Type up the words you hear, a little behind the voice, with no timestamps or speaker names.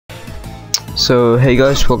So hey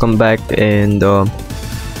guys, welcome back, and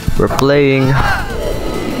we're playing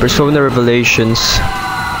Persona Revelations.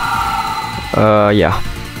 Yeah,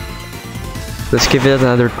 let's give it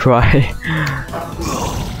another try.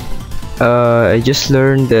 I just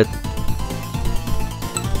learned that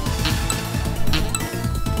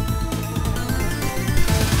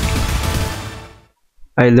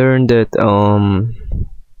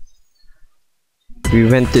we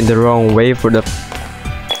went in the wrong way for the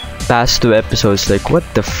past two episodes. Like, what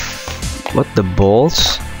the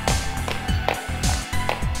balls?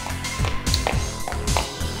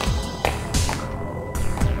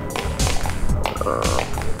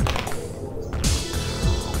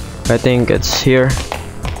 I think it's here.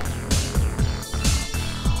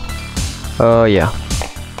 Yeah,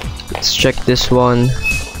 let's check this one.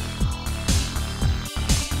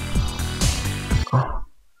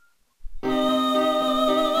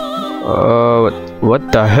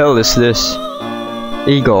 What the hell is this?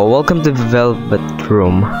 Ego, welcome to the Velvet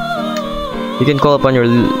Room. You can call upon your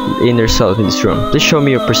inner self in this room. Please show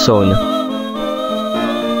me your persona.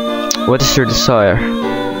 What is your desire?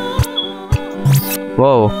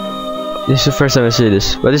 Whoa, this is the first time I see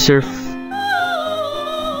this. What is your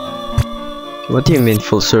what do you mean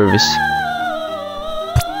full service?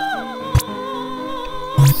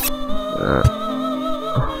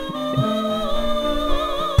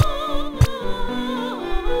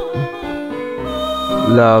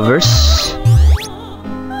 Lovers.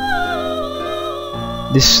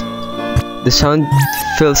 The sound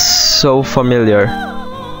feels so familiar.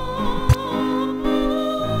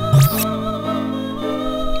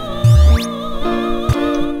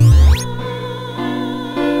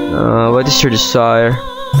 What is your desire?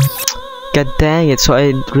 God dang it, so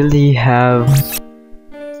I really have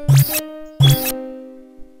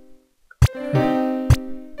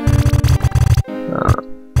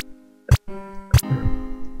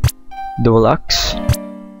Deluxe.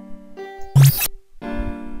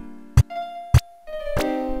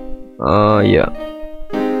 Yeah.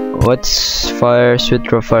 What's fire? Sweet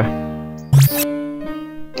draw fire.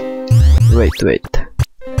 Wait.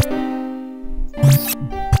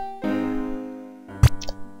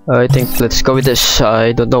 I think let's go with this.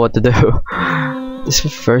 I don't know what to do. This is the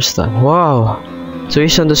first time. Wow. So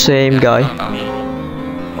he's on the same guy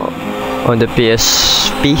on the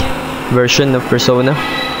PSP version of Persona.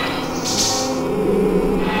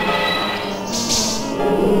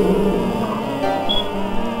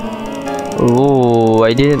 Oh,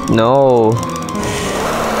 I didn't know.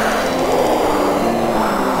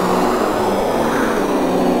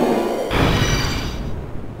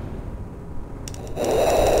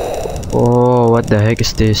 Oh, what the heck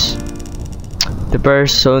is this? The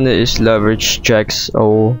persona is leverage checks.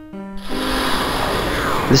 Oh,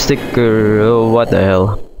 the sticker. Oh, what the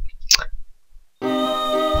hell?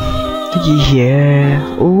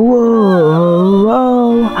 Yeah. Whoa.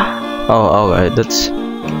 Oh, alright. That's.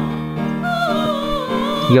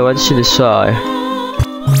 Yeah, what should I say?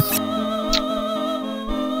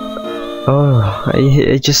 Oh,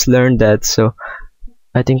 I just learned that, so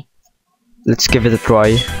I think let's give it a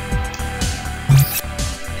try.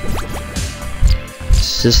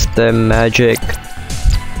 System magic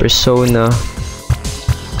persona.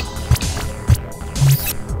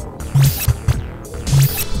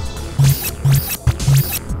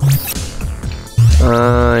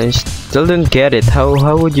 I still don't get it.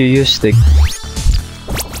 How would you use the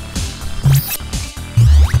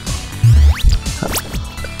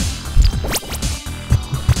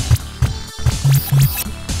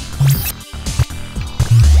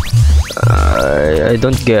I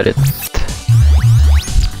don't get it.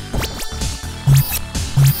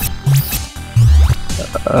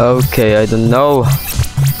 Okay, I don't know.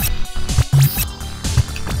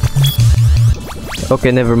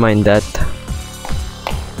 Okay, never mind that.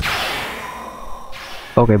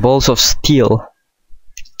 Okay, balls of steel.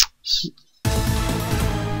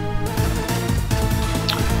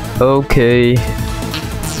 Okay.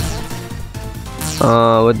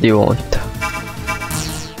 What do you want?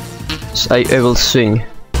 I will sing.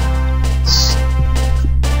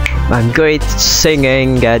 I'm great at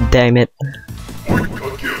singing, god damn it.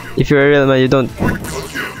 If you're a real man, you don't.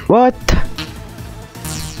 What?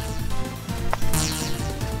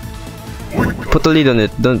 Put a lid on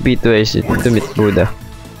it, don't be too easy to meet Buddha.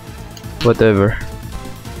 Whatever.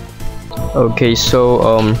 Okay, so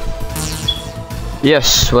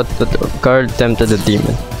yes, what card tempted the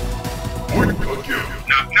demon?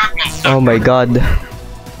 Oh my god.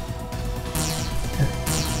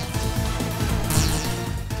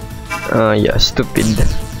 Yeah, stupid.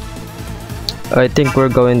 I think we're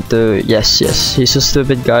going to... Yes, he's a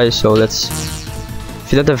stupid guy, so let's...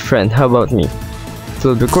 If you don't have a friend, how about me? It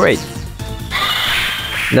will be great.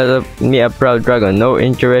 Me a proud dragon, no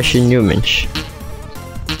interest in humans.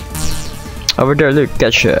 Over there, look,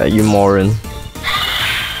 catch you moron.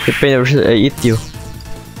 The pain I eat you.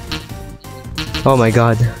 Oh my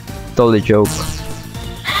god, totally joke.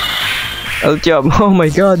 El job, oh my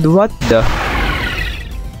god, what the?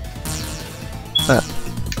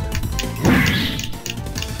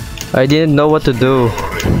 I didn't know what to do.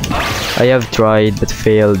 I have tried but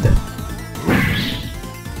failed.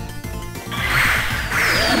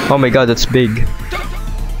 Oh my god, that's big.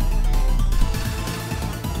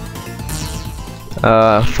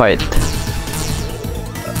 Fight.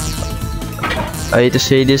 I hate to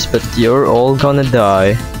say this, but you're all gonna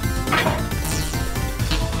die.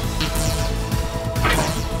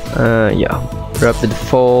 Yeah. Rapid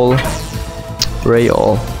fall. Ray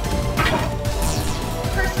all.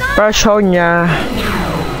 Persona.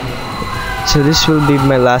 So this will be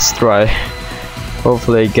my last try.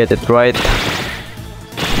 Hopefully I get it right.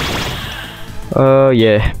 Oh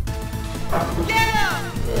yeah.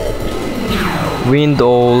 Wind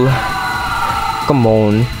all. Come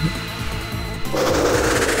on.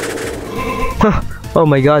 Oh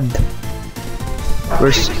my god.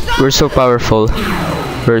 We're so powerful.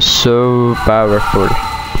 We're so powerful.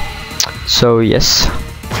 So yes.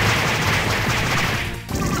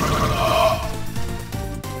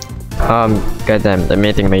 Goddamn, I'm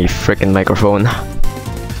hitting my freaking microphone.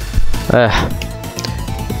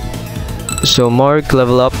 So Mark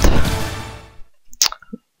level up.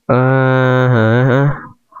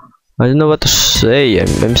 I don't know what to say.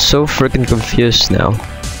 I'm so freaking confused now.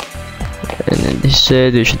 And then they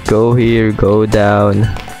said we should go here, go down,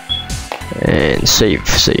 and save.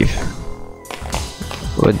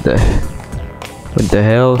 What the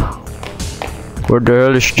hell? Where the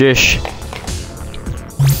hell is this?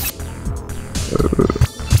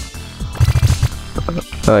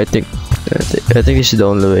 I think this is the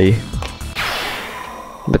only way.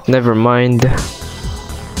 But never mind.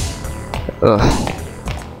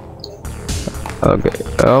 Okay.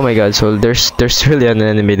 Oh my god, so there's really an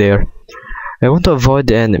enemy there. I want to avoid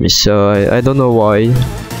the enemies, so I don't know why.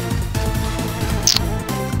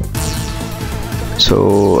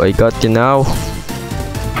 So I got you now.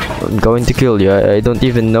 I'm going to kill you. I don't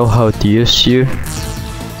even know how to use you.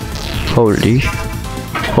 Holy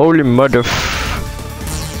mother.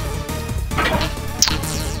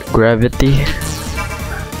 Gravity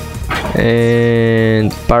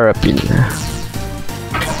and paraffin.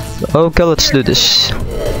 Okay, let's do this.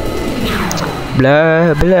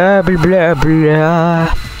 Blah blah blah blah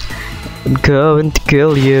blah. I'm going to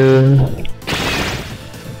kill you.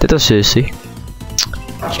 That was easy.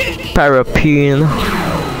 Paraffin,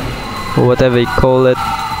 or whatever you call it.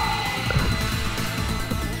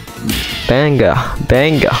 Banga.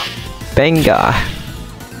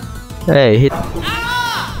 Hey, hit.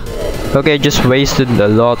 Okay, just wasted a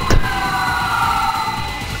lot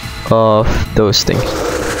of those things.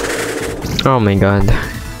 Oh my god.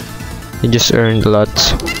 You just earned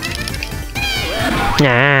lots.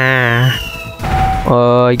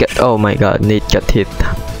 Oh my god, Nate got hit.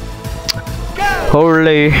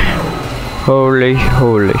 Holy.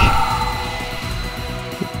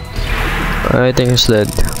 I think he's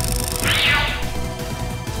dead.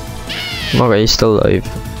 Okay, he's still alive.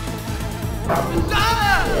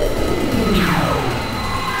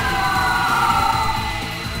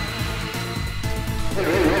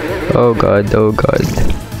 Oh god. Oh god.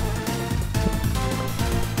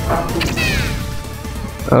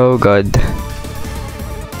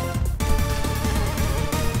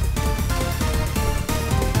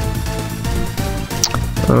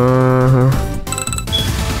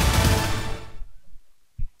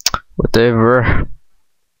 Whatever.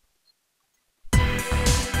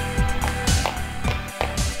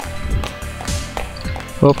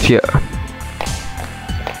 Hope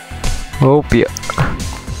ya.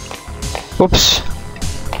 Oops.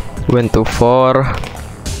 Went too far.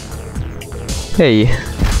 Hey.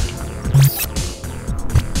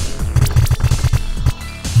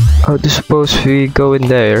 How do you suppose we go in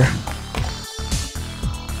there?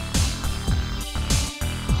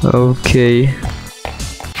 Okay.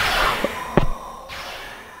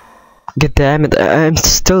 God damn it, I'm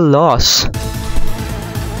still lost.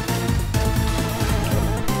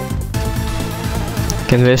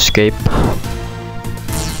 Can we escape?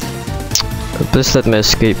 Please let me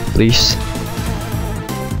escape, please.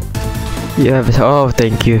 You have it. Oh,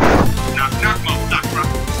 thank you.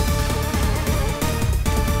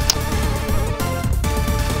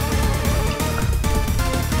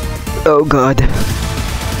 Oh god.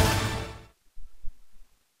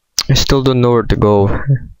 I still don't know where to go.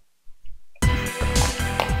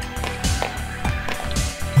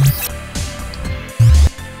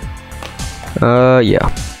 Yeah.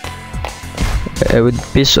 I would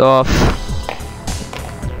piss off.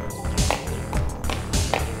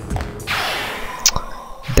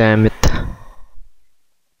 Damn it.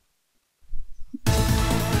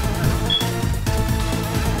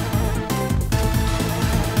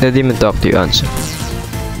 The demon talk to you, answer.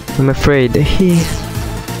 I'm afraid he...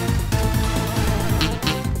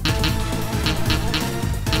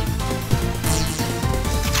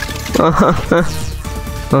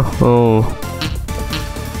 Oh.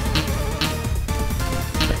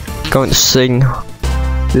 Going to sing.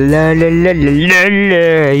 La la la la la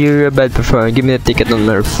la. You're a bad performer. Give me a ticket on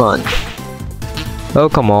our fun. Oh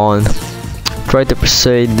come on. Try to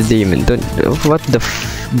persuade the demon. Don't. What the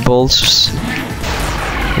balls?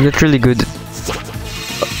 I'm not really good at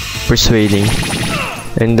persuading,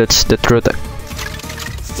 and that's the truth.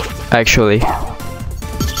 Actually.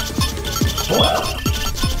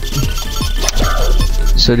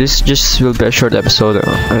 So this just will be a short episode.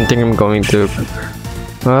 I think I'm going to.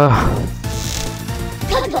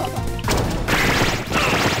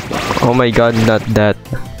 Oh my god, not that.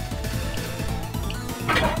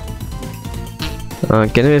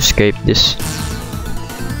 Can we escape this?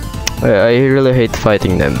 I really hate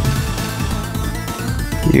fighting them.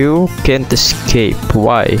 You can't escape.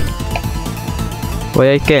 Why?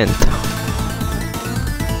 Why I can't?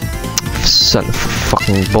 Son of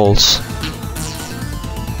fucking balls.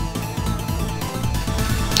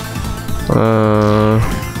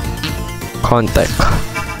 Contact.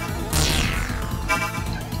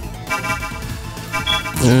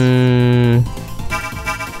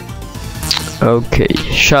 Okay,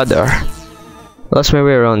 shudder. Lost my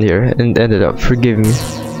way around here and ended up. Forgive me.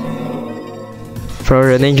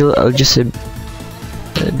 For an angel, I'll just say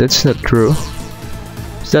that's not true.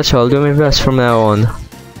 So that's all. I'll do my best from now on.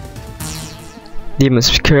 Demons,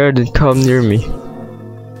 be scared and come near me.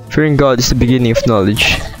 Fearing God is the beginning of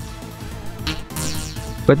knowledge.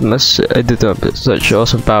 What must I do to have such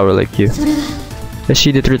awesome power like you? I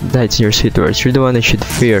see the truth that hides in your sweet words. You're the one I should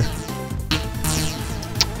fear.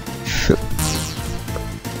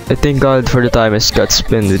 I thank God for the time I got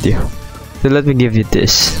spent with you. So let me give you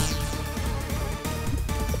this.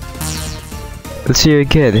 I'll see you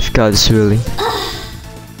again if God is willing.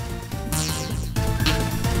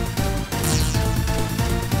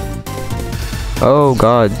 Oh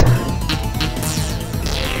God.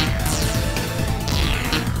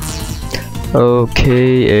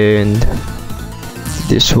 Okay, and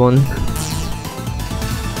this one,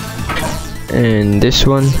 and this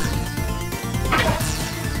one,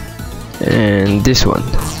 and this one.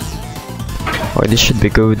 Oh, this should be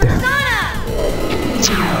good.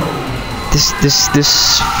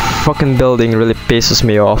 This fucking building really pisses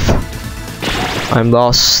me off. I'm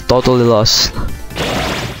lost, totally lost,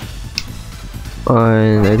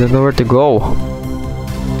 and I don't know where to go.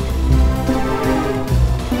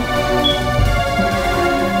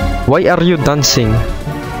 Why are you dancing?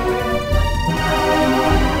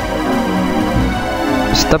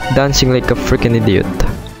 Stop dancing like a freaking idiot.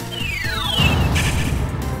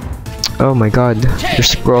 Oh my god,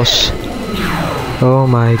 there's cross. Oh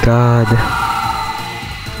my god.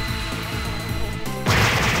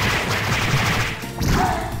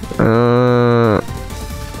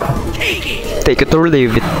 Take it or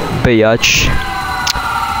leave it, bitch.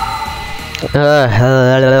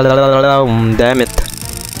 Damn it.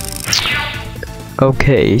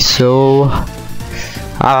 Okay, so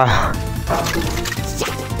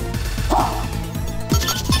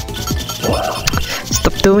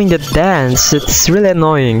stop doing the dance, it's really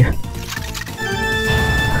annoying.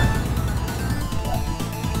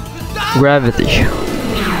 Gravity.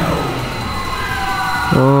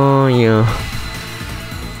 Oh yeah.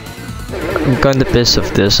 I'm kinda pissed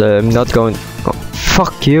of this. I'm not going. Oh,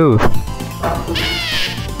 fuck you.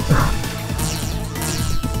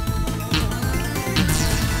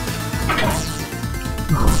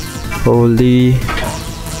 Holy.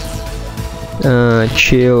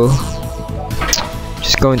 Chill.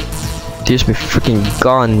 Just going to use my freaking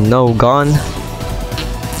gun. No gun.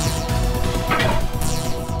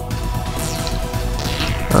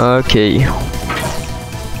 Okay.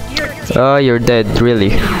 Oh, you're dead,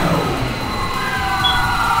 really.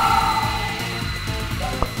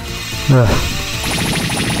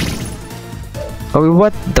 Oh,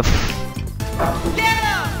 what the f—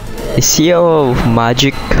 Is he a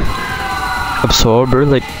magic absorber?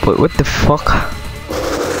 Like, what the fuck?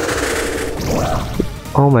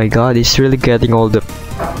 Oh my god, he's really getting all the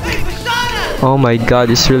Oh my god,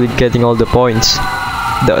 he's really getting all the points.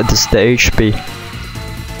 That's the HP.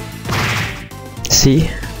 See?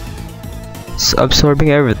 It's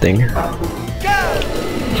absorbing everything.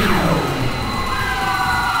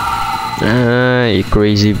 Ah, you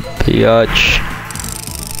crazy biatch.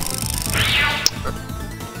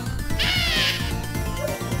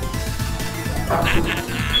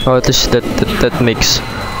 Oh, that makes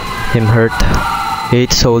him hurt. He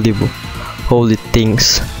hates holy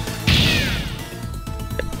things.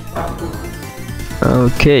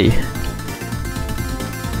 Okay.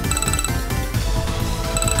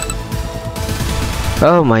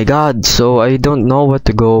 Oh my god, so I don't know where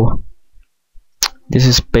to go. This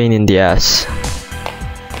is pain in the ass.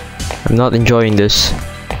 I'm not enjoying this.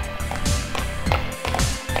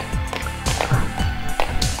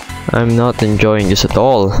 I'm not enjoying this at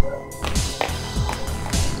all.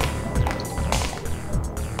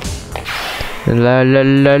 La la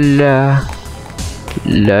la la.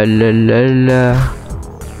 La la la la.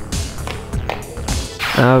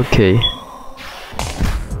 Okay.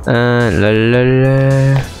 La la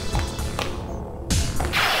la.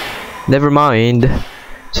 Never mind.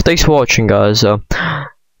 So thanks for watching, guys.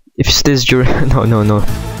 If this during no.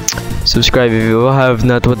 Subscribe if you have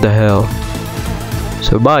not. What the hell?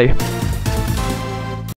 So bye.